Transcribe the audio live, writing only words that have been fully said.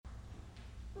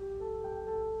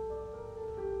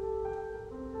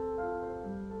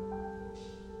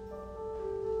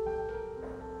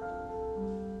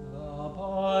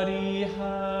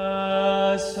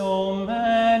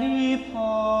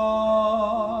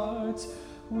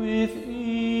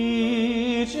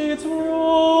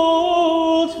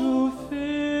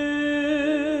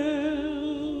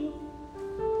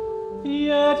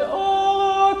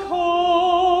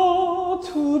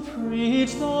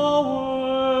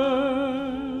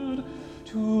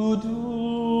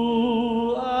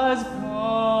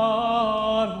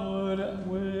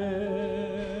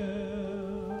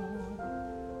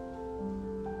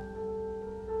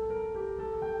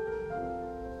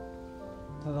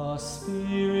The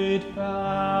Spirit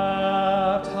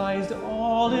baptized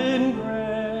all in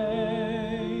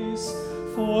grace,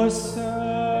 for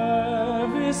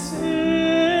service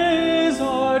is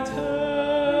our task.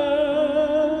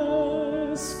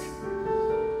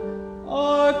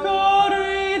 Our God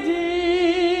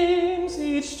redeems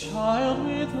each child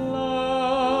with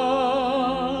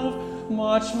love,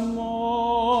 much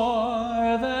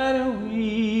more than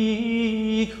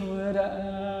we could ask.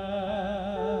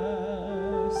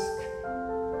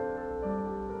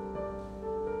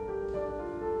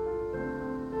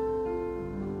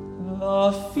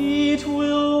 The feet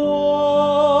will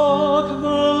walk,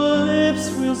 the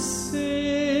lips will sing,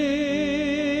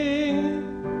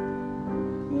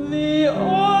 the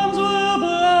arms will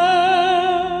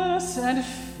bless and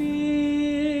feed,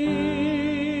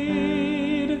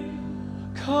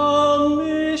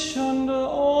 commissioned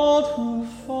all who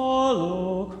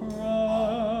follow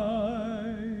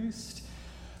Christ,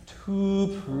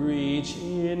 to preach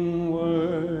in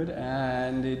word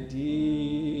and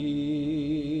deed.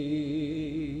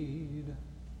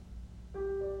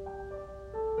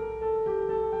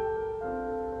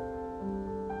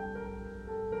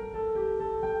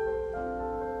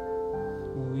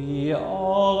 We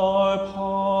all are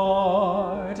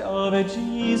part of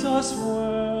Jesus'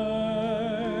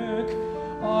 work,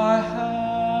 our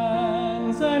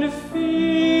hands and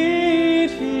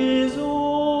feet His own,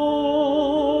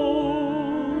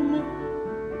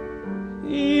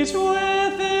 each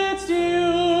with its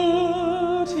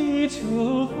duty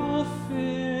to fulfill.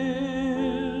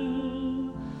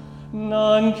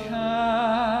 None can